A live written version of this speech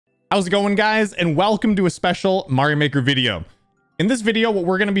How's it going, guys? And welcome to a special Mario Maker video. In this video, what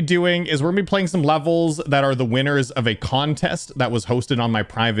we're going to be doing is we're going to be playing some levels that are the winners of a contest that was hosted on my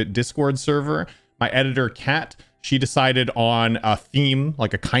private Discord server. My editor, Kat, she decided on a theme,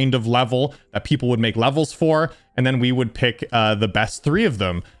 like a kind of level that people would make levels for, and then we would pick the best 3 of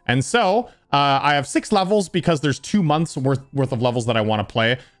them. And so I have 6 levels because there's 2 months worth of levels that I want to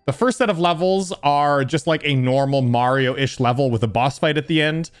play. The first set of levels are just like a normal Mario-ish level with a boss fight at the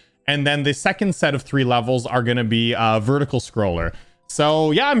end. And then the second set of 3 levels are going to be a vertical scroller. So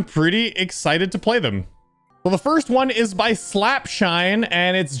yeah, I'm pretty excited to play them. So the first one is by Slapshine,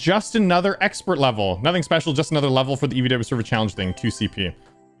 and it's just another expert level. Nothing special, just another level for the EVW server challenge thing. 2 CP.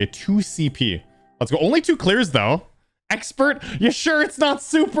 Okay, 2 CP. Let's go. Only 2 clears though. Expert? You sure it's not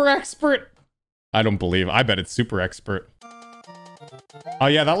super expert? I don't believe. I bet it's super expert. Oh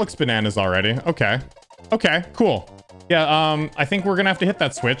yeah, that looks bananas already. Okay. Okay, cool. Yeah, I think we're gonna have to hit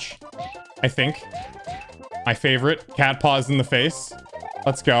that switch. I think. My favorite. Cat paws in the face.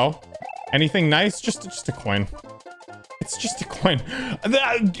 Let's go. Anything nice? Just a coin. It's just a coin.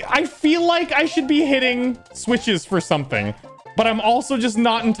 I feel like I should be hitting switches for something, but I'm also just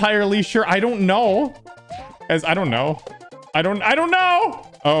not entirely sure. I don't know. I don't know. I don't know.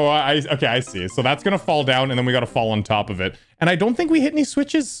 Oh, okay, I see. So that's gonna fall down, and then we gotta fall on top of it. And I don't think we hit any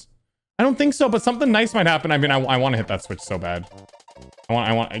switches. I don't think so, but something nice might happen. I mean, I want to hit that switch so bad.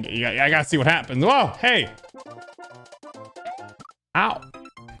 I gotta see what happens. Whoa, hey. Ow.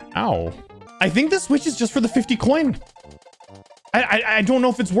 Ow. I think the switch is just for the 50 coin. I don't know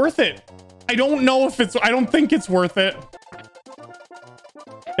if it's worth it. I don't think it's worth it.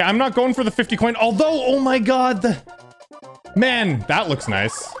 Yeah, I'm not going for the 50 coin. Although, oh my God. Man, that looks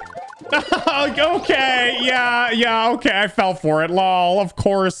nice. Okay, yeah, okay. I fell for it. Lol, of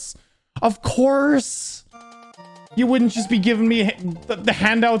course. Of course. You wouldn't just be giving me the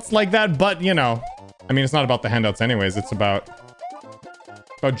handouts like that, but you know. I mean, it's not about the handouts anyways. It's about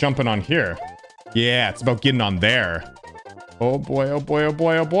jumping on here. Yeah, it's about getting on there. Oh boy, oh boy, oh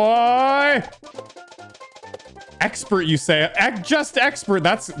boy, oh boy. Expert, you say? Just expert.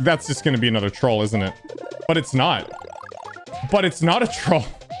 That's just gonna be another troll, isn't it? But it's not. But it's not a troll.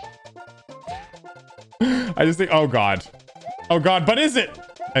 I just think, oh God. Oh God, but is it?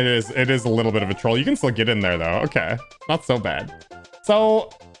 It is a little bit of a troll. You can still get in there though. Okay, not so bad. So,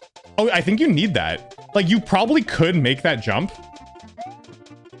 oh, I think you need that. Like, you probably could make that jump.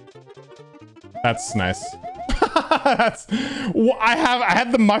 That's nice. I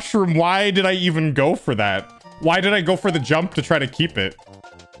had the mushroom. Why did I even go for that? Why did I go for the jump to try to keep it?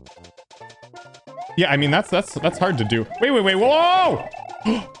 Yeah, I mean, that's hard to do. Wait, whoa!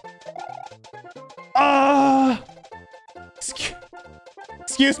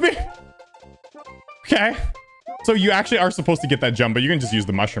 Excuse me? Okay. So you actually are supposed to get that jump, but you can just use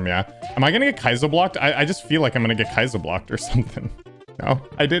the mushroom, yeah? Am I gonna get Kaizo blocked? I just feel like I'm gonna get Kaizo blocked or something. No,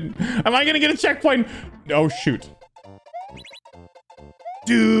 I didn't. Am I gonna get a checkpoint? Oh, shoot.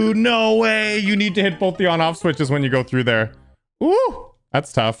 Dude, no way. You need to hit both the on-off switches when you go through there. Ooh,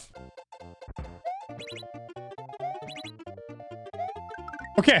 that's tough.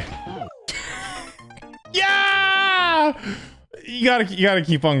 Okay. Yeah! You gotta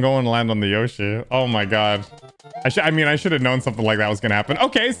keep on going and land on the Yoshi. Oh my God. I should have known something like that was gonna happen.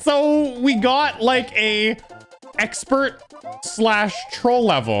 Okay, so we got like a expert / troll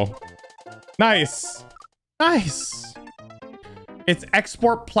level. Nice. Nice. It's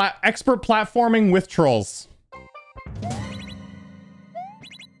expert platforming with trolls.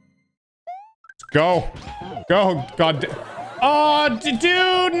 Go. Go. God. Oh,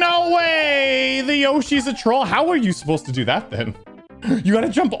 dude, no way. The Yoshi's a troll. How are you supposed to do that then? You gotta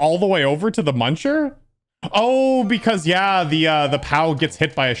jump all the way over to the muncher? Oh, because yeah, the POW gets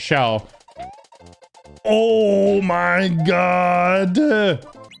hit by a shell. Oh my God.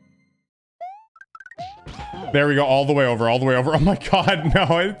 There we go. All the way over. All the way over. Oh my God.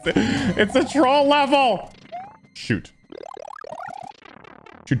 No, it's a troll level. Shoot.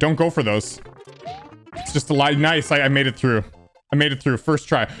 Shoot, don't go for those. It's just a lie. Nice. I made it through. I made it through. First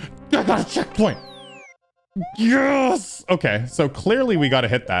try. I got a checkpoint. Yes. Okay. So clearly we got to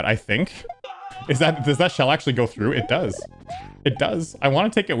hit that, I think. Does that shell actually go through? It does. It does. I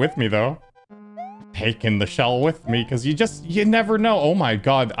want to take it with me though. Taking the shell with me because you never know. Oh my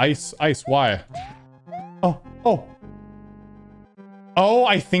God. Ice. Why? Oh,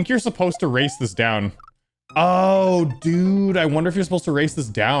 I think you're supposed to race this down. Oh, dude. I wonder if you're supposed to race this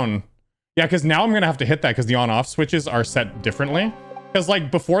down. Yeah, because now I'm going to have to hit that because the on-off switches are set differently. Because,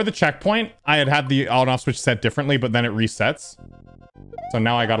 like, before the checkpoint, I had the on-off switch set differently, but then it resets. So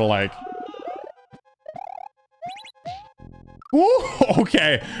now I got to, like... Ooh,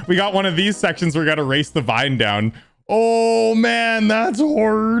 okay. We got one of these sections where we got to race the vine down. Oh man, that's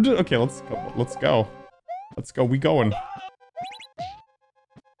hard. Okay, let's go. Let's go. Let's go. We going.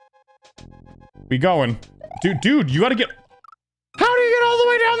 We going. Dude, you got to get... How do you get all the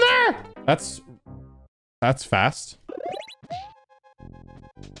way down there? That's fast.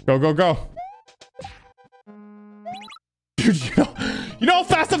 Go, go, go. Dude, you know how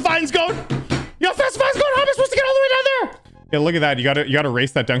fast the vine's going? You know how fast the vine's going? How am I supposed to get all the way down there? Yeah, look at that. You gotta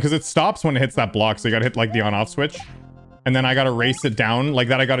race that down because it stops when it hits that block. So you gotta hit like the on-off switch. And then I gotta race it down like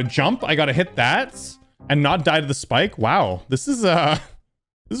that. I gotta jump. I gotta hit that and not die to the spike. Wow, this is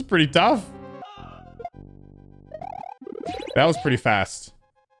pretty tough. That was pretty fast.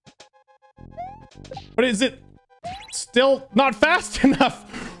 But is it still not fast enough?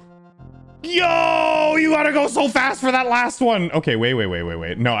 Yo, you gotta go so fast for that last one. Okay,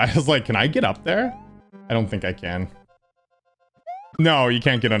 wait. No, I was like, can I get up there? I don't think I can. No, you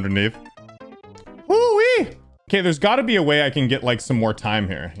can't get underneath. Woo-wee! Okay, there's gotta be a way I can get like some more time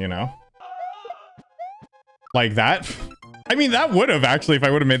here, you know? Like that. I mean, that would have actually if I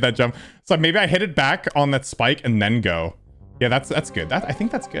would have made that jump. So maybe I hit it back on that spike and then go. Yeah, that's good. I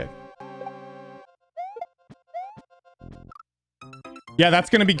think that's good. Yeah, that's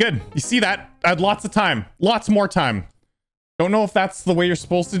gonna be good. You see that? I had lots of time. Lots more time. Don't know if that's the way you're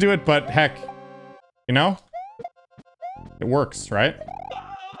supposed to do it, but heck. You know? It works, right?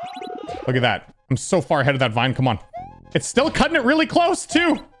 Look at that. I'm so far ahead of that vine. Come on. It's still cutting it really close,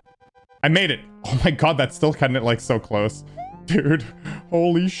 too. I made it. Oh my god, that's still cutting it, like, so close. Dude.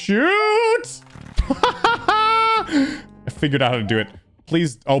 Holy shoot! I figured out how to do it.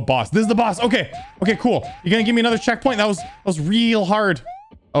 Please. Oh, boss. This is the boss. Okay. Okay, cool. You're gonna give me another checkpoint? That was real hard.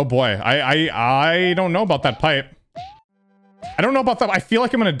 Oh, boy. I don't know about that pipe. I don't know about that. I feel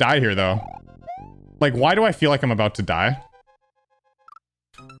like I'm gonna die here, though. Like, why do I feel like I'm about to die?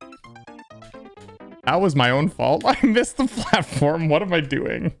 That was my own fault. I missed the platform. What am I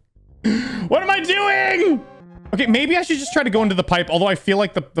doing? What am I doing? Okay, maybe I should just try to go into the pipe. Although I feel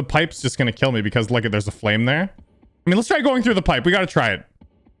like the pipe's just gonna kill me because look, there's a flame there. I mean, let's try going through the pipe. We gotta try it.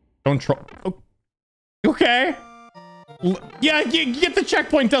 Don't try. Oh. Okay. Yeah, get the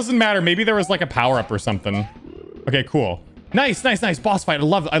checkpoint. Doesn't matter. Maybe there was like a power-up or something. Okay, cool. Nice. Boss fight.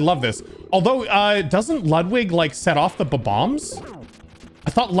 I love this. Although, doesn't Ludwig like set off the bombs? I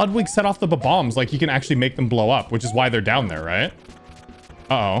thought Ludwig set off the bombs. Like, he can actually make them blow up, which is why they're down there, right?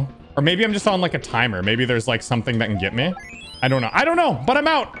 Uh-oh. Or maybe I'm just on, like, a timer. Maybe there's, like, something that can get me. I don't know, but I'm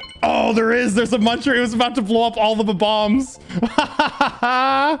out. Oh, there's a muncher. He was about to blow up all the bombs.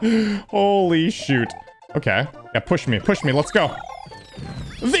 Holy shoot. Okay. Yeah, push me. Let's go.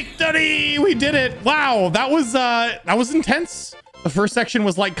 Victory! We did it. Wow, that was intense. The first section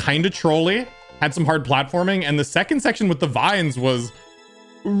was, like, kind of trolly. Had some hard platforming. And the second section with the vines was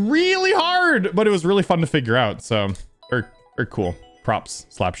really hard, but it was really fun to figure out. So very cool. Props.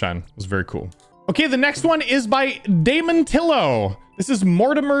 Slapshine. It was very cool. Okay, the next one is by Damon Tillo. This is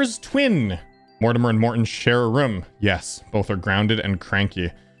Mortimer's twin. Mortimer and Morton share a room. Yes, both are grounded and cranky.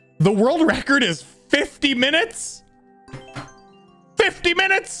 The world record is 50 minutes? 50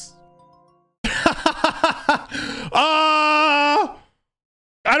 minutes? I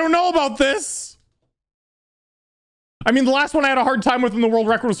don't know about this. I mean, the last one I had a hard time with in the world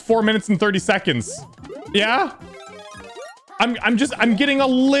record was 4 minutes and 30 seconds. Yeah? I'm getting a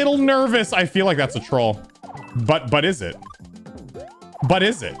little nervous. I feel like that's a troll. But is it? But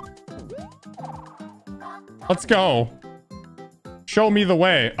is it? Let's go. Show me the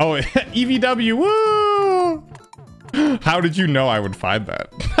way. Oh, EVW. Woo! How did you know I would find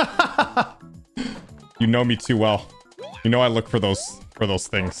that? You know me too well. You know I look for those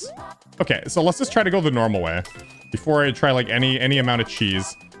things. Okay, so let's just try to go the normal way before I try like any amount of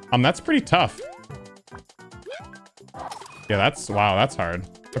cheese. That's pretty tough. Yeah, wow, that's hard.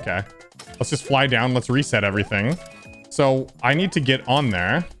 Okay. Let's just fly down. Let's reset everything. So I need to get on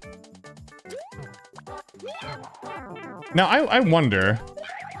there. Now, I wonder.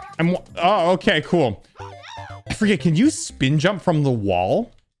 Oh, okay, cool. I forget, can you spin jump from the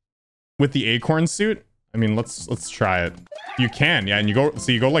wall with the acorn suit? I mean, let's try it. You can, yeah, and you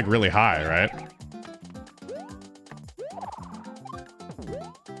go like really high, right?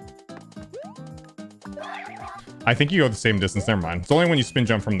 I think you go the same distance. Never mind. It's only when you spin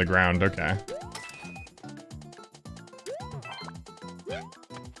jump from the ground. Okay.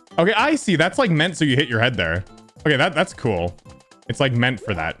 Okay, I see. That's like meant so you hit your head there. Okay, that's cool. It's like meant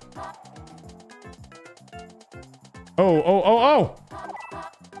for that. Oh.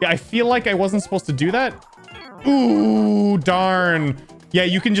 Yeah, I feel like I wasn't supposed to do that. Ooh, darn. Yeah,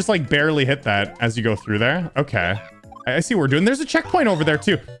 you can just like barely hit that as you go through there. Okay. I see what we're doing. There's a checkpoint over there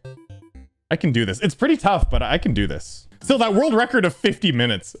too. I can do this. It's pretty tough, but I can do this. Still, that world record of 50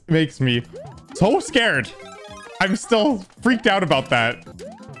 minutes makes me so scared. I'm still freaked out about that.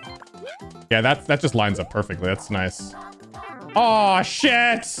 Yeah, that just lines up perfectly. That's nice. Oh,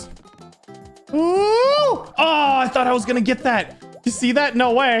 shit. Ooh. Oh, I thought I was gonna get that. You see that?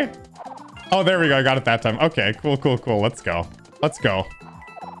 No way. Oh, there we go. I got it that time. Okay, cool, cool, cool. Let's go. Let's go.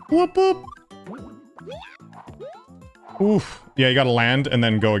 Whoop, whoop. Oof. Yeah, you gotta land and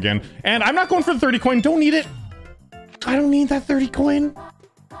then go again. And I'm not going for the 30 coin. Don't need it. I don't need that 30 coin.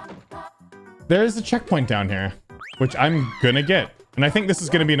 There's a checkpoint down here, which I'm gonna get. And I think this is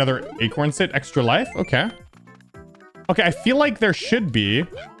gonna be another acorn sit, extra life. Okay. Okay, I feel like there should be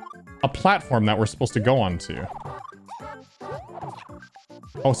a platform that we're supposed to go onto.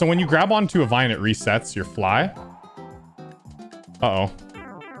 Oh, so when you grab onto a vine, it resets your fly. Uh-oh.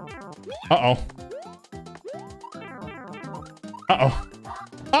 Uh-oh. Uh-oh.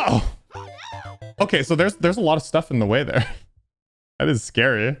 Uh-oh. Okay, so there's a lot of stuff in the way there. That is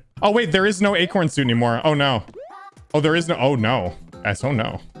scary. Oh, wait, there is no acorn suit anymore. Oh, no. Oh, there is no... Oh, no. Guys, oh,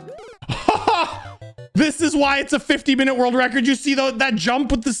 no. This is why it's a 50-minute world record. You see that jump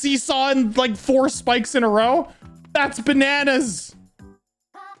with the seesaw and like 4 spikes in a row? That's bananas.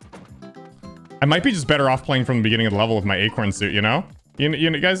 I might be just better off playing from the beginning of the level with my acorn suit, you know?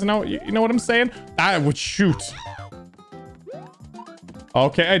 You guys know, you know what I'm saying? I would shoot.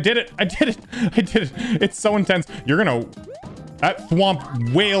 Okay, I did it. I did it. I did it. It's so intense. You're gonna... That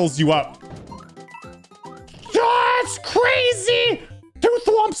thwomp wails you up. That's crazy! 2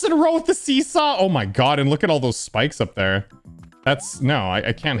 thwomps in a row with the seesaw. Oh my god, and look at all those spikes up there. That's... No,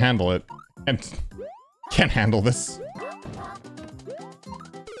 I can't handle it. Can't handle this.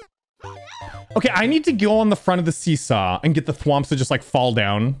 Okay, I need to go on the front of the seesaw and get the thwomps to just like fall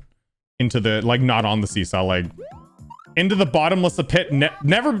down into the... Like, not on the seesaw, like... Into the bottomless pit,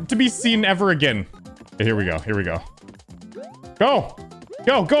 never to be seen ever again. Okay, here we go, here we go. Go!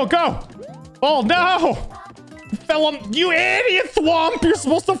 Go, go, go! Oh, no! Fell on... You idiot, thwomp! You're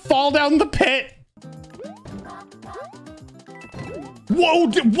supposed to fall down the pit! Whoa,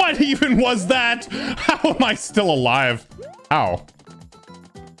 what even was that? How am I still alive? How?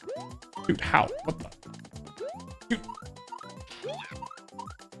 Dude, how? What the... Dude.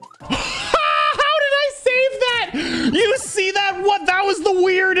 How did I save that? You see that? What? That was the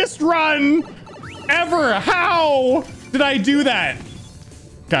weirdest run ever. How did I do that?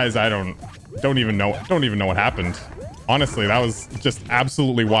 Guys, I don't even know what happened. Honestly, that was just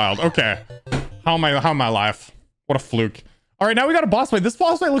absolutely wild. Okay. How am I alive? What a fluke. All right, now we got a boss fight. This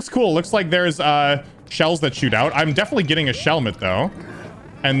boss fight looks cool. Looks like there's shells that shoot out. I'm definitely getting a shelmet though.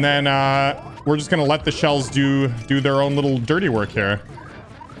 And then we're just gonna let the shells do their own little dirty work here.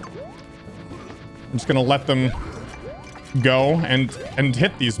 I'm just gonna let them go and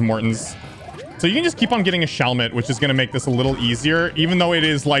hit these Mortons. So you can just keep on getting a shelmet, which is gonna make this a little easier, even though it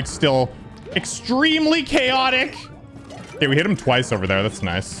is like still extremely chaotic. Okay, we hit him twice over there. That's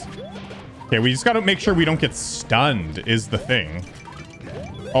nice. Okay, we just gotta make sure we don't get stunned is the thing.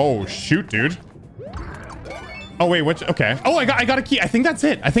 Oh, shoot, dude. Oh, wait, which? Okay. Oh, I got a key. I think that's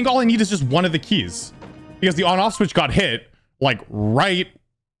it. I think all I need is just one of the keys. Because the on-off switch got hit, like, right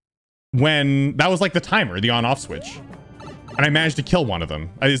when... That was, like, the timer, the on-off switch. And I managed to kill one of them.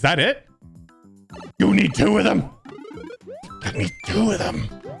 Is that it? You need 2 of them. I need 2 of them.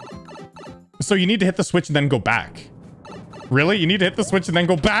 So you need to hit the switch and then go back. Really? You need to hit the switch and then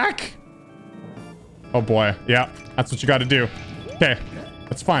go back? Oh, boy. Yeah, that's what you got to do. Okay,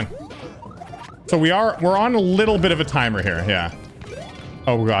 that's fine. So we're on a little bit of a timer here, yeah.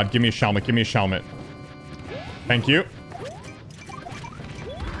 Oh god, give me a shelmet, give me a shelmet. Thank you.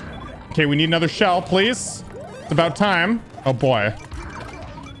 Okay, we need another shell, please. It's about time. Oh boy.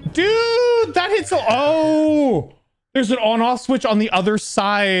 Dude, that hits so... Oh! There's an on-off switch on the other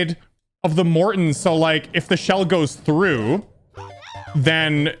side of the Morton, so like, if the shell goes through,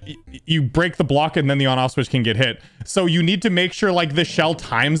 then you break the block and then the on-off switch can get hit. So you need to make sure like the shell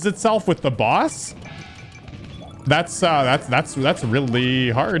times itself with the boss. That's really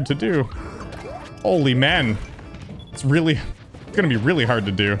hard to do. Holy man. It's gonna be really hard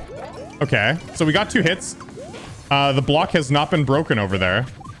to do. Okay, so we got 2 hits. The block has not been broken over there.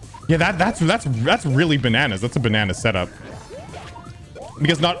 Yeah, that's really bananas. That's a banana setup.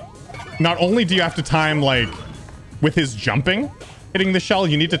 Because not only do you have to time like with his jumping, hitting the shell,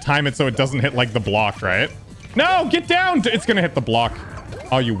 you need to time it so it doesn't hit like the block, right? No, get down! It's gonna hit the block.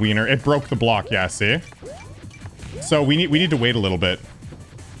 Oh, you wiener. It broke the block, yeah, see? So we need to wait a little bit.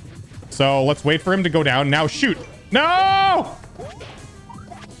 So let's wait for him to go down. Now shoot. No!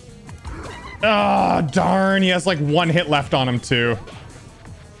 Oh, darn. He has like one hit left on him too.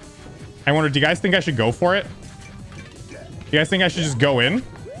 I wonder, do you guys think I should go for it? You guys think I should just go in?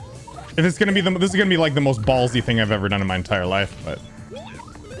 If it's gonna be this is gonna be like the most ballsy thing I've ever done in my entire life, but.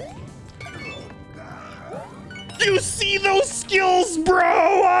 You see those skills, bro?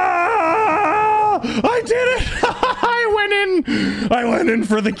 Ah! I did it! I went in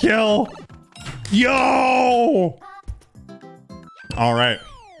for the kill. Yo! All right,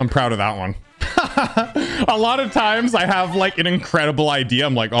 I'm proud of that one. A lot of times I have like an incredible idea.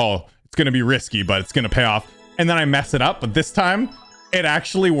 I'm like, oh, it's gonna be risky, but it's gonna pay off. And then I mess it up, but this time it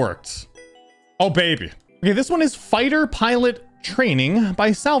actually worked. Oh, baby. Okay, this one is Fighter Pilot Training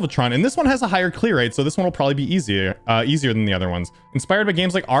by Salvatron, and this one has a higher clear rate, so this one will probably be easier than the other ones. Inspired by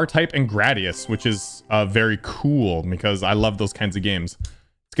games like R-Type and Gradius, which is very cool because I love those kinds of games.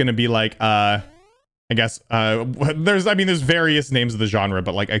 It's gonna be like I guess there's various names of the genre,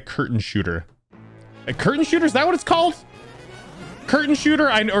 but like a curtain shooter. A curtain shooter, is that what it's called? Curtain shooter?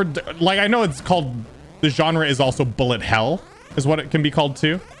 I know it's called, the genre is also bullet hell is what it can be called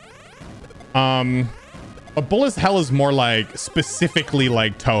too. But bullet hell is more like specifically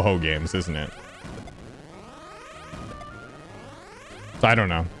like Toho games, isn't it? So I don't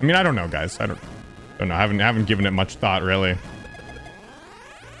know. I mean, I don't know, guys. I don't know. I haven't given it much thought really.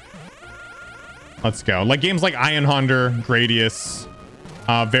 Let's go. Like games like Iron Hunter, Gradius,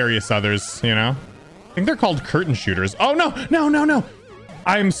 various others, you know? I think they're called curtain shooters. Oh, no, no, no, no.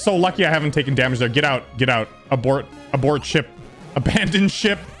 I'm so lucky I haven't taken damage there. Get out, get out. Abort ship. Abandon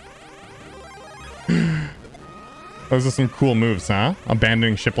ship. Those are some cool moves, huh?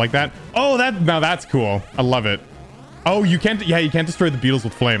 Abandoning ship like that. Oh, now that's cool. I love it. Oh, you can't destroy the beetles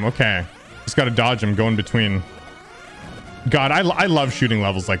with flame. Okay. Just gotta dodge them, go in between. God, I love shooting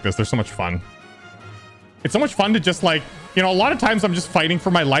levels like this. They're so much fun. It's so much fun to just like, you know, a lot of times I'm just fighting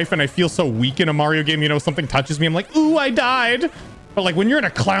for my life and I feel so weak in a Mario game, you know, something touches me, I'm like, ooh, I died. But like when you're in a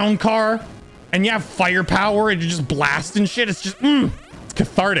clown car and you have firepower and you're just blasting shit, it's just, it's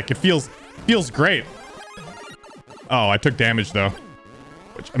cathartic. It feels great. Oh, I took damage though,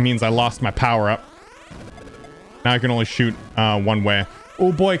 which means I lost my power up. Now I can only shoot one way.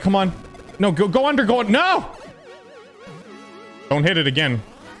 Oh boy, come on. No, go under, no! Don't hit it again.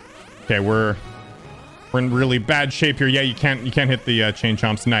 Okay, we're in really bad shape here. Yeah, you can't hit the chain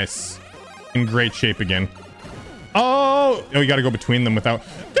chomps. Nice. In great shape again. Oh, you gotta go between them without.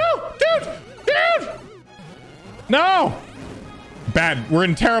 Dude! No! Bad. We're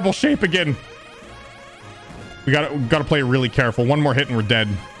in terrible shape again. We gotta play really careful. One more hit and we're dead.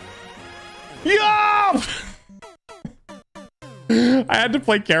 Yo! I had to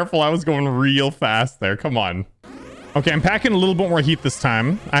play careful. I was going real fast there. Come on. Okay, I'm packing a little bit more heat this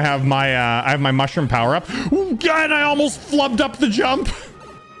time. I have my mushroom power up. Ooh, God, I almost flubbed up the jump.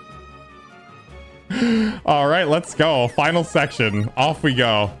 All right, let's go. Final section. Off we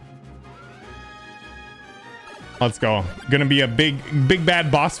go. Let's go. Gonna be a big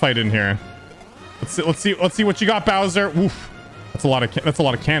bad boss fight in here. Let's see what you got, Bowser. Oof. That's a lot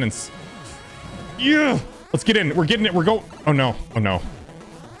of cannons. Yeah. Let's get in. We're getting it. Oh no. Oh no.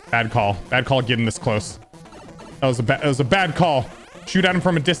 Bad call. Bad call getting this close. That was a bad call. Shoot at him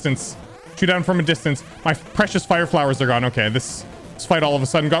from a distance. Shoot at him from a distance. My precious fire flowers are gone. Okay, this fight all of a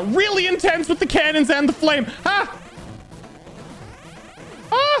sudden got really intense with the cannons and the flame. Ah!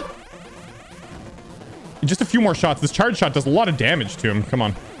 Ah! Just a few more shots. This charge shot does a lot of damage to him. Come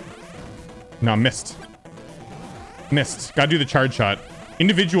on. No, missed. Missed. Gotta do the charge shot.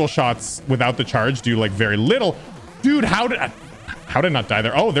 Individual shots without the charge do like very little. Dude, how did I not die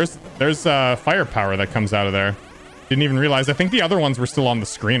there? Oh, there's firepower that comes out of there. Didn't even realize. I think the other ones were still on the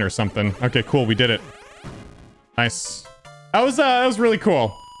screen or something. Okay, cool. We did it. Nice. That was really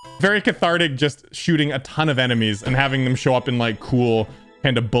cool. Very cathartic, just shooting a ton of enemies and having them show up in like cool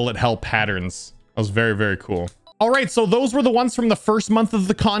kind of bullet hell patterns. That was very, very cool. All right, so those were the ones from the first month of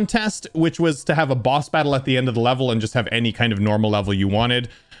the contest, which was to have a boss battle at the end of the level and just have any kind of normal level you wanted.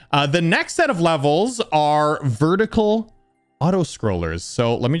 The next set of levels are vertical auto scrollers.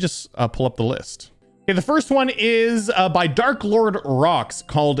 So let me just pull up the list. Okay, the first one is by Dark Lord Rocks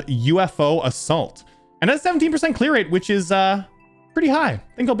called UFO Assault. And has 17% clear rate, which is pretty high. I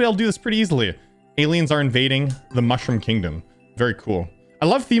think I'll be able to do this pretty easily. Aliens are invading the Mushroom Kingdom. Very cool. I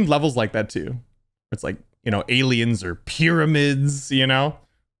love themed levels like that too. It's like, you know, aliens or pyramids, you know?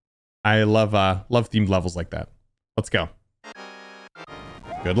 I love themed levels like that. Let's go.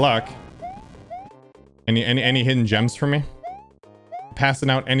 Good luck. Any hidden gems for me? Passing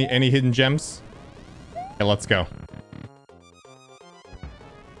out any hidden gems? Okay, let's go.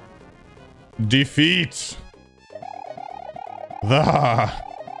 Defeat the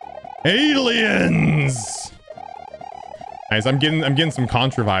Aliens! Nice, I'm getting some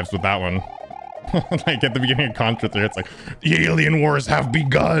Contra vibes with that one. Like at the beginning of Contra 3, it's like, the alien wars have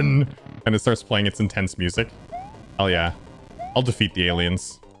begun! And it starts playing its intense music. Hell yeah. I'll defeat the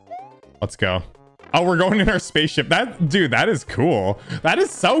aliens. Let's go. Oh, we're going in our spaceship. Dude, that is cool. That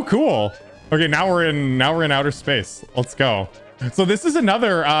is so cool. Okay, now we're in outer space. Let's go. So this is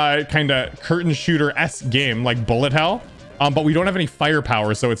another kind of curtain shooter-esque game, like bullet hell. But we don't have any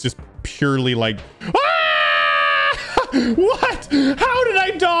firepower, so it's just purely like, ah! What? How did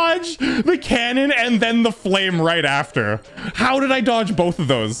I dodge the cannon and then the flame right after? How did I dodge both of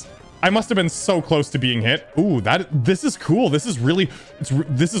those? I must have been so close to being hit. Ooh, this is cool. This is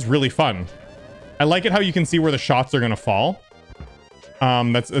really fun. I like it how you can see where the shots are gonna fall.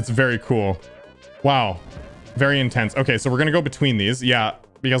 It's very cool. Wow, very intense. Okay, so we're gonna go between these. Yeah,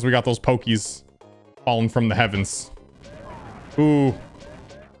 because we got those pokies falling from the heavens. Ooh.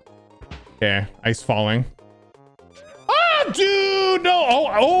 Okay, ice falling. Ah, dude, no.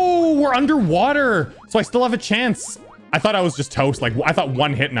 Oh, we're underwater. So I still have a chance. I thought I was just toast. Like, I thought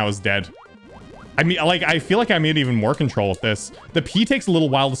one hit and I was dead. I mean, like, I feel like I made even more control with this. The P takes a little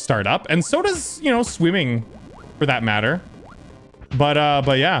while to start up, and so does, you know, swimming, for that matter. But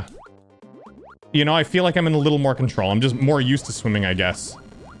yeah. You know, I feel like I'm in a little more control. I'm just more used to swimming, I guess.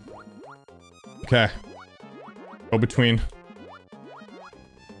 Okay. Go between.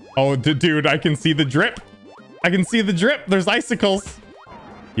 Oh, dude, I can see the drip. I can see the drip. There's icicles.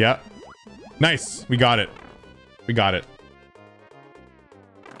 Yeah. Nice. We got it. We got it.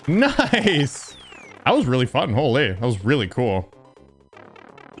 Nice. That was really fun. Holy, that was really cool.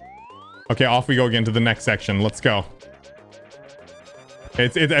 Okay, off we go again to the next section. Let's go. I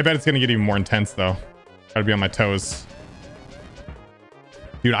bet it's gonna get even more intense though. Gotta be on my toes.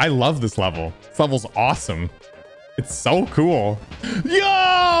 Dude, I love this level. This level's awesome. It's so cool.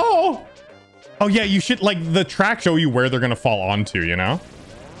 Yo! Oh yeah, you should, like, the track show you where they're gonna fall onto, you know?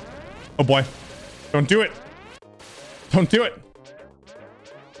 Oh boy. Don't do it. Don't do it.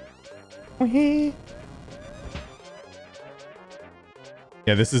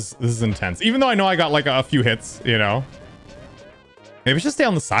 Yeah, this is intense. Even though I know I got like a few hits, you know? Maybe I should stay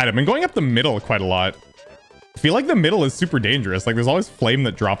on the side. I've been going up the middle quite a lot. I feel like the middle is super dangerous. Like, there's always flame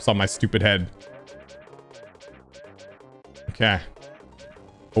that drops on my stupid head. Okay.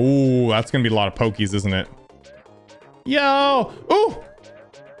 Oh, that's gonna be a lot of pokies, isn't it? Yo! Ooh!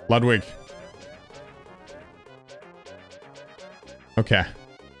 Ludwig. Okay.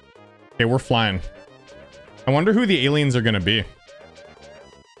 Okay, we're flying. I wonder who the aliens are gonna be.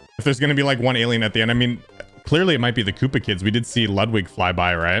 If there's gonna be like one alien at the end. I mean, clearly it might be the Koopa kids. We did see Ludwig fly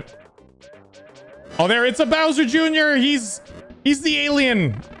by, right? Oh, there, it's a Bowser Jr. He's the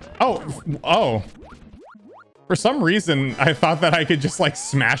alien. Oh. For some reason, I thought that I could just like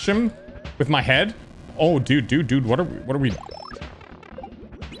smash him with my head. Oh, dude, what are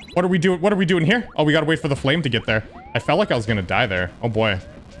we doing here? Oh, we gotta wait for the flame to get there. I felt like I was gonna die there. Oh boy.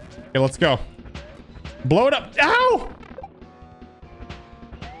 Okay, let's go. Blow it up. Ow!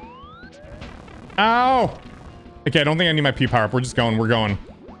 Ow! Okay, I don't think I need my P power up. We're just going. We're going.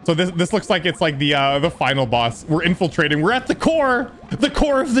 So this looks like it's like the final boss. We're infiltrating. We're at the core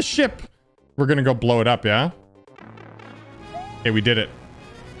of the ship. We're gonna go blow it up, yeah? Okay, we did it.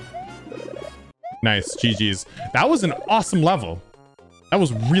 Nice, GG's. That was an awesome level. That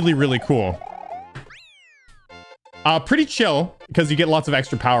was really, really cool. Pretty chill because you get lots of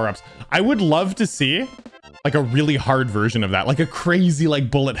extra power-ups. I would love to see like a really hard version of that, like a crazy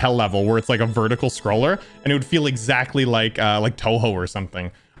like bullet hell level where it's like a vertical scroller and it would feel exactly like Toho or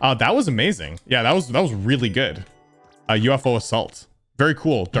something. That was amazing. Yeah, that was really good. UFO Assault. Very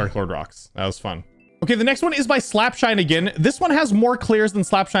cool, Dark Lord Rocks. That was fun. Okay, the next one is by Slapshine again. This one has more clears than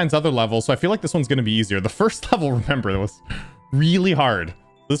Slapshine's other levels, so I feel like this one's going to be easier. The first level, remember, was really hard.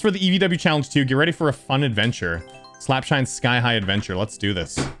 This is for the EVW Challenge 2. Get ready for a fun adventure. Slapshine's Sky High Adventure. Let's do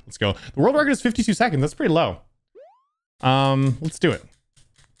this. Let's go. The world record is 52 seconds. That's pretty low. Let's do it.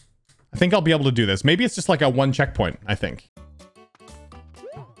 I think I'll be able to do this. Maybe it's just like a one checkpoint, I think.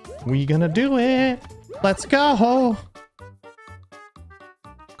 We gonna do it. Let's go.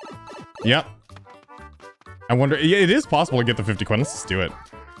 Yep. I wonder, yeah, it is possible to get the 50 coin. Let's just do it.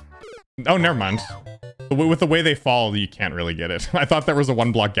 Oh, never mind. With the way they fall, you can't really get it. I thought there was a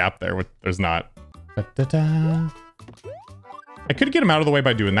one block gap there. There's not. I could get him out of the way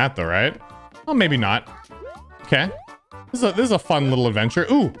by doing that though, right? Oh, maybe not. Okay. This is a fun little adventure.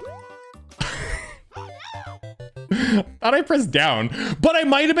 Ooh. Thought I pressed down, but I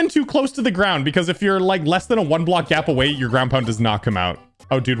might have been too close to the ground because if you're like less than a one block gap away, your ground pound does not come out.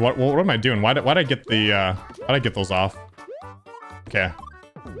 Oh, dude, what am I doing? Why'd I get the, why'd I get those off? Okay.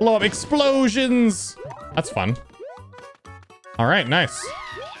 Blow up explosions. That's fun. All right, nice.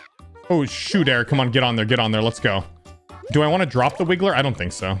 Oh, shoot, Air. Come on, get on there. Get on there. Let's go. Do I want to drop the Wiggler? I don't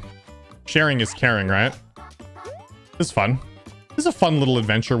think so. Sharing is caring, right? This is fun. This is a fun little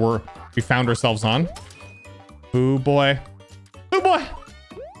adventure where we found ourselves on. Oh, boy. Oh, boy.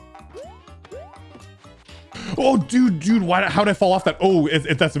 Oh, dude. Why? How did I fall off that? Oh,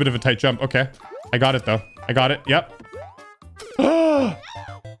 that's a bit of a tight jump. Okay. I got it, though. I got it. Yep. Oh,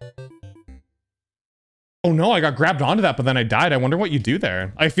 no. I got grabbed onto that, but then I died. I wonder what you do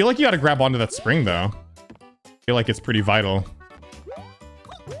there. I feel like you got to grab onto that spring, though. I feel like it's pretty vital.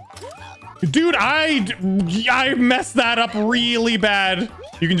 Dude, I messed that up really bad.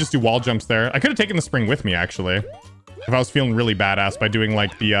 You can just do wall jumps there. I could have taken the spring with me, actually. If I was feeling really badass by doing,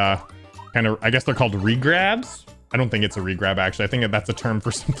 like, the, kind of... I guess they're called regrabs? I don't think it's a regrab, actually. I think that's a term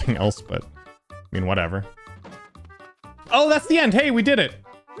for something else, but... I mean, whatever. Oh, that's the end. Hey, we did it.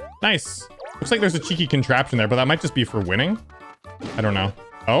 Nice. Looks like there's a cheeky contraption there, but that might just be for winning. I don't know.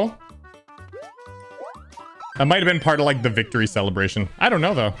 Oh? That might have been part of like the victory celebration. I don't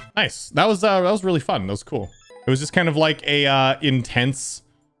know though. Nice. That was really fun. That was cool. It was just kind of like a intense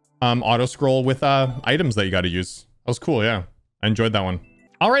auto scroll with items that you got to use. That was cool. Yeah, I enjoyed that one.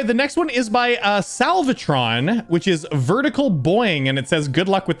 All right, the next one is by Salvatron, which is vertical boing, and it says good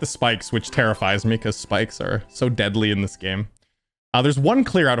luck with the spikes, which terrifies me because spikes are so deadly in this game. There's one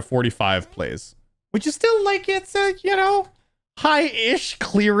clear out of 45 plays, which is still like, it's a, you know, high-ish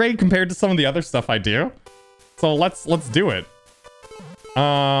clear rate compared to some of the other stuff I do. So let's do it.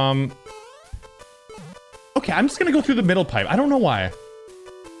 Okay, I'm just gonna go through the middle pipe. I don't know why.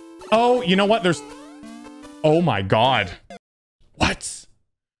 Oh, you know what? Oh my God. What?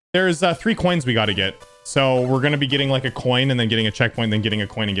 There's 3 coins we gotta get. So we're gonna be getting like a coin and then getting a checkpoint, then getting a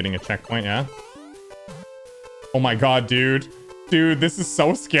coin and getting a checkpoint, yeah? Oh my God, dude. Dude, this is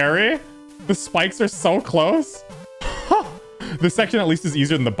so scary. The spikes are so close. This section at least is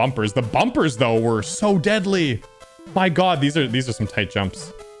easier than the bumpers. The bumpers, though, were so deadly. My God, these are some tight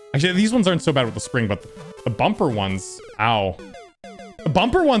jumps. Actually, these ones aren't so bad with the spring, but the bumper ones, ow. The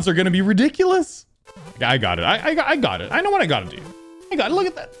bumper ones are gonna be ridiculous. Yeah, I got it. I got it. I know what I gotta do. I got it. Look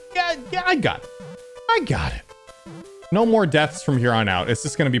at that. Yeah, I got it. I got it. No more deaths from here on out. It's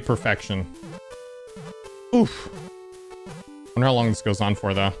just gonna be perfection. Oof. I wonder how long this goes on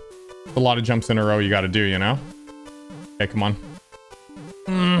for, though. It's a lot of jumps in a row you gotta do, you know? Okay, come on.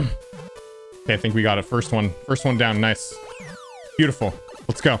 Okay, I think we got it. First one down. Nice. Beautiful.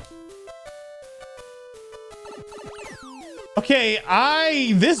 Let's go.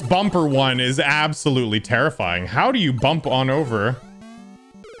 Okay, this bumper one is absolutely terrifying. How do you bump on over?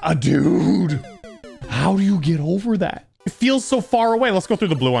 Dude. How do you get over that? It feels so far away. Let's go through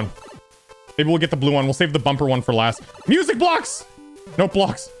the blue one. Maybe we'll get the blue one. We'll save the bumper one for last. Music blocks! No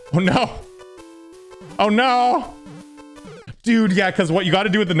blocks. Oh, no. Oh, no. Dude, yeah, because what you got to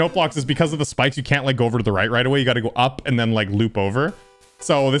do with the note blocks is because of the spikes, you can't like go over to the right away. You got to go up and then like loop over.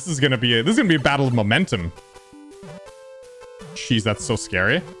 So this is gonna be a battle of momentum. Jeez, that's so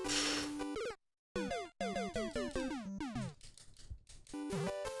scary.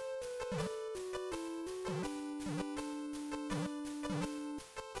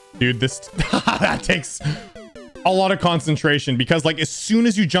 Dude, this that takes a lot of concentration because like as soon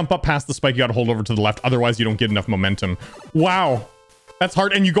as you jump up past the spike, you got to hold over to the left. Otherwise, you don't get enough momentum. Wow, that's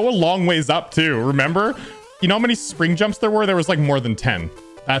hard. And you go a long ways up too. Remember, you know how many spring jumps there were? There was like more than 10.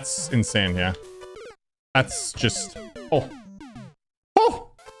 That's insane. Yeah, that's just oh.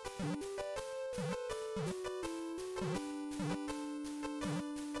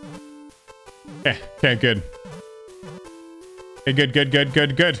 Okay, good. Okay, good.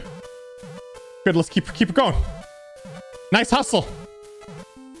 Good, let's keep it going. Nice hustle.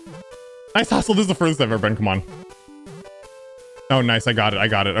 Nice hustle. This is the furthest I've ever been. Come on. Oh, nice. I got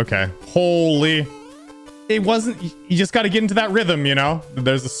it. Okay. Holy. It wasn't... You just got to get into that rhythm, you know?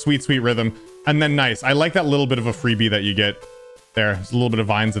 There's a sweet, sweet rhythm. And then nice. I like that little bit of a freebie that you get there. There's a little bit of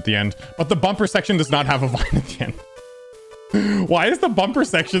vines at the end. But the bumper section does not have a vine at the end. Why is the bumper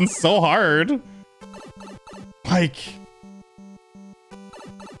section so hard? Like...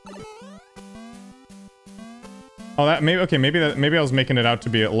 Oh, that maybe... Okay, maybe I was making it out to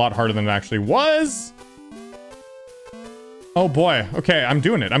be a lot harder than it actually was. Oh, boy. Okay, I'm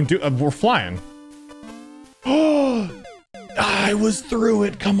doing it. We're flying. Oh, I was through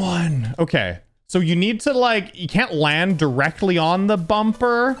it. Come on. Okay. So you need to like, you can't land directly on the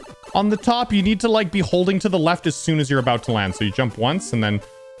bumper on the top. You need to like be holding to the left as soon as you're about to land. So you jump once and then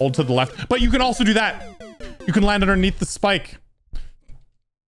hold to the left. But you can also do that. You can land underneath the spike.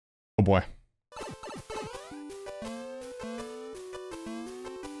 Oh boy.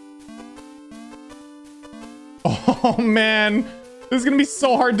 Oh, man. This is going to be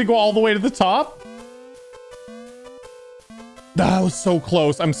so hard to go all the way to the top. That was so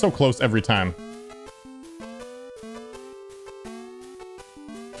close. I'm so close every time.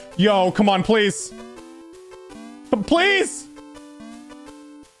 Yo, come on, please. Please.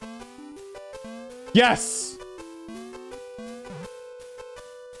 Yes.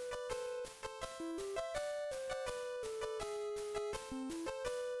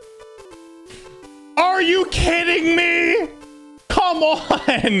 Are you kidding me? Come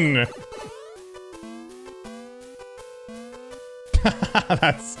on.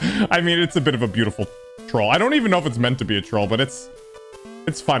 I mean, it's a bit of a beautiful troll. I don't even know if it's meant to be a troll, but it's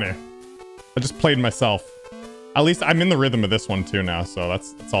funny. I just played myself. At least I'm in the rhythm of this one too now, so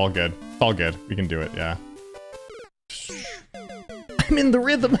that's all good. It's all good. We can do it, yeah. I'm in the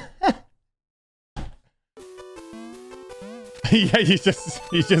rhythm. Yeah, you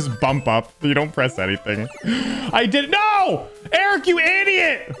just bump up. You don't press anything. I did. No! Eric, you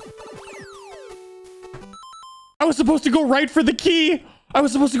idiot! I was supposed to go right for the key. I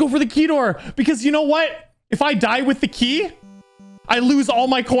was supposed to go for the key door because you know what? If I die with the key, I lose all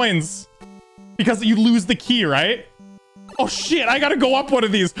my coins because you lose the key, right? Oh shit, I gotta go up one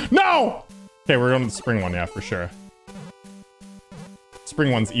of these. No! Okay, we're going to the spring one, yeah, for sure.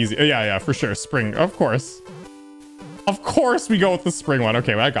 Spring one's easy. Oh, yeah, for sure. Spring, of course. Of course we go with the spring one.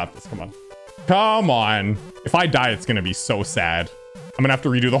 Okay, well, I got this. Come on. Come on. If I die, it's gonna be so sad. I'm gonna have to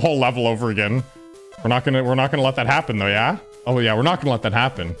redo the whole level over again. We're not gonna let that happen though, yeah? Oh yeah, we're not gonna let that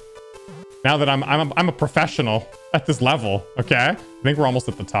happen. Now that I'm a professional at this level, okay? I think we're almost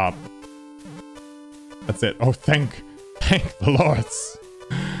at the top. That's it. Oh, thank the lords.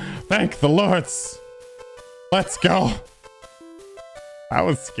 Thank the lords. Let's go. That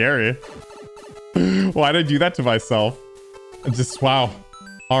was scary. Why did I do that to myself? Just, wow.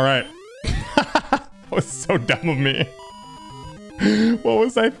 All right. That was so dumb of me. What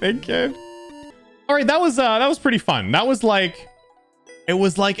was I thinking? All right, that was pretty fun. That was like, it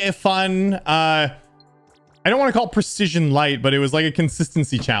was like a fun, I don't want to call it precision light, but it was like a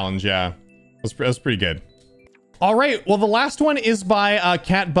consistency challenge. Yeah, it was pretty good. All right, well, the last one is by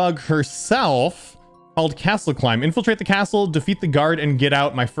Catbug herself, called Castle Climb. Infiltrate the castle, defeat the guard, and get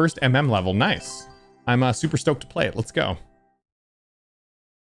out. My first MM level. Nice. I'm super stoked to play it. Let's go.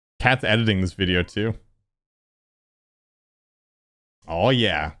 Cat's editing this video too. Oh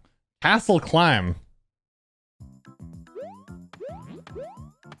yeah. Castle Climb.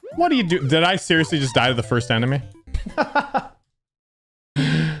 What do you do? Did I seriously just die to the first enemy? Oh,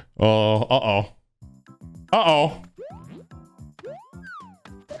 uh-oh. Uh-oh.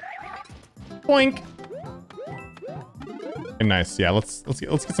 Boink. Okay, nice. Yeah, let's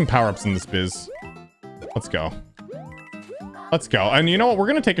get some power-ups in this biz. Let's go. Let's go. And you know what? We're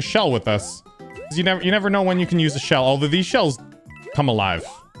gonna take a shell with us. You never know when you can use a shell. Although these shells come alive.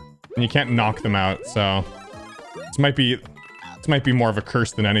 And you can't knock them out, so this might be more of a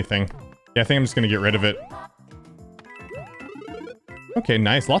curse than anything. Yeah, I think I'm just gonna get rid of it. Okay,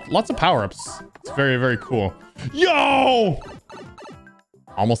 nice. Lots of power-ups. It's very, very cool. Yo!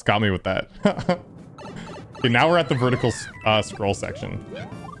 Almost got me with that. Okay, now we're at the vertical scroll section.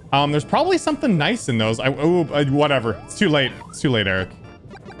 There's probably something nice in those. Whatever. It's too late. It's too late, Eric.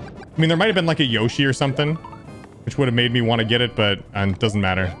 I mean, there might have been like a Yoshi or something, which would have made me want to get it, but it doesn't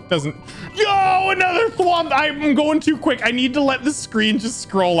matter. Doesn't. Yo, another thwomp! I'm going too quick. I need to let the screen just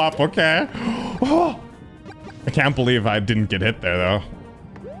scroll up, okay? Oh, I can't believe I didn't get hit there, though.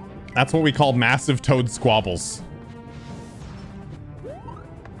 That's what we call massive toad squabbles.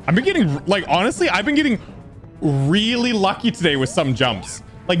 I've been getting, like, honestly, I've been getting really lucky today with some jumps.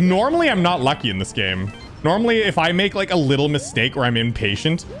 Like, normally I'm not lucky in this game. Normally, if I make like a little mistake or I'm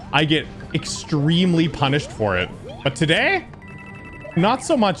impatient, I get extremely punished for it. But today, not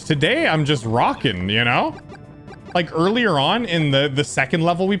so much. Today, I'm just rocking, you know? Like earlier on in the second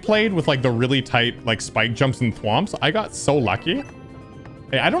level we played with like the really tight like spike jumps and thwomps, I got so lucky.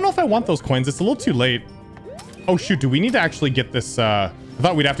 Hey, I don't know if I want those coins. It's a little too late. Oh shoot, do we need to actually get this? I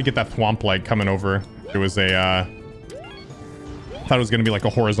thought we'd have to get that thwomp like coming over. It was a, I thought it was gonna be like a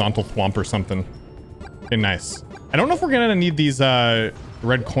horizontal thwomp or something. Okay, nice. I don't know if we're gonna need these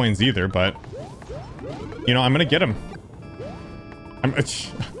red coins either, but you know, I'm gonna get them.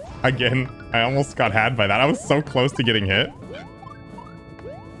 Again, I almost got had by that. I was so close to getting hit.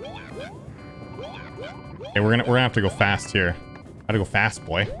 Okay, we're gonna have to go fast here. Gotta go fast,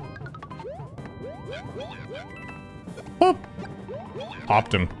 boy. Boop.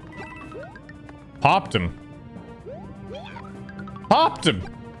 Popped him. Popped him. Popped him.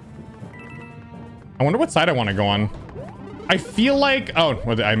 I wonder what side I want to go on. I feel like, oh,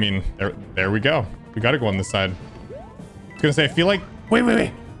 well, I mean, there we go. We got to go on this side. was gonna say, I feel like,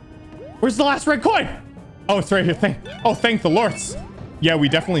 wait. Where's the last red coin? Oh, it's right here. Thank the lords. Yeah, we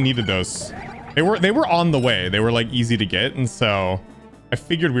definitely needed those. They were on the way. They were like easy to get. And so I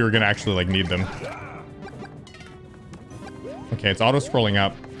figured we were going to actually like need them. Okay, it's auto scrolling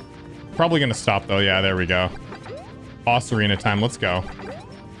up. Probably going to stop though. Yeah, there we go. Boss arena time. Let's go.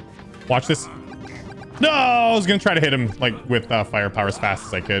 Watch this. No, I was going to try to hit him like with firepower as fast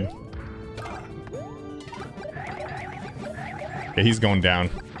as I could. Okay, he's going down.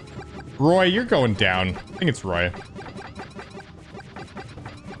 Roy, you're going down. I think it's Roy.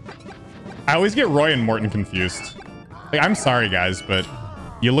 I always get Roy and Morton confused. Like, I'm sorry, guys, but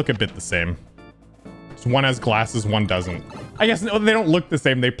you look a bit the same. So one has glasses, one doesn't. I guess no, they don't look the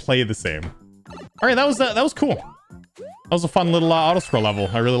same. They play the same. All right, that was cool. That was a fun little auto scroll level.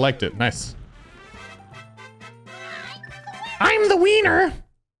 I really liked it. Nice. I'm the wiener.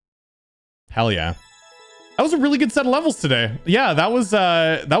 Hell yeah. That was a really good set of levels today. Yeah, that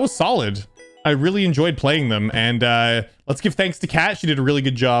was solid. I really enjoyed playing them, and let's give thanks to Kat. She did a really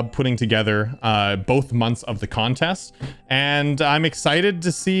good job putting together both months of the contest, and I'm excited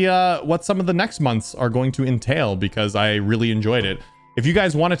to see what some of the next months are going to entail because I really enjoyed it. If you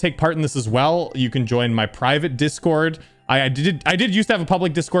guys want to take part in this as well, you can join my private Discord. I did used to have a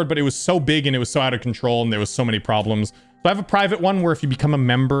public Discord, but it was so big and it was so out of control and there was so many problems. So I have a private one where if you become a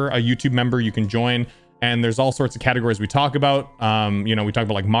member, a YouTube member, you can join. And there's all sorts of categories we talk about. You know, we talk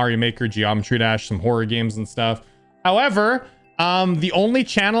about like Mario Maker, Geometry Dash, some horror games and stuff. However, the only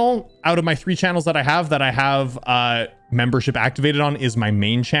channel out of my 3 channels that I have membership activated on is my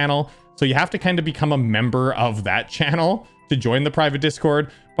main channel. So you have to kind of become a member of that channel to join the private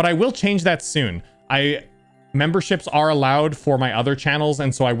Discord. But I will change that soon. Memberships are allowed for my other channels,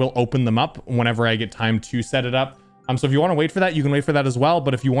 and so I will open them up whenever I get time to set it up. So if you want to wait for that, you can wait for that as well.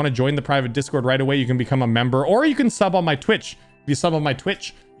 But if you want to join the private Discord right away, you can become a member, or you can sub on my Twitch. If you sub on my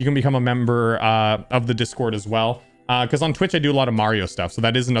Twitch, you can become a member of the Discord as well. Because on Twitch, I do a lot of Mario stuff. So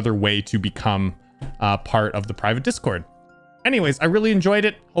that is another way to become part of the private Discord. Anyways, I really enjoyed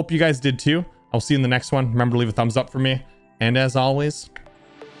it. Hope you guys did too. I'll see you in the next one. Remember to leave a thumbs up for me. And as always,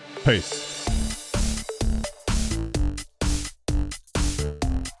 peace.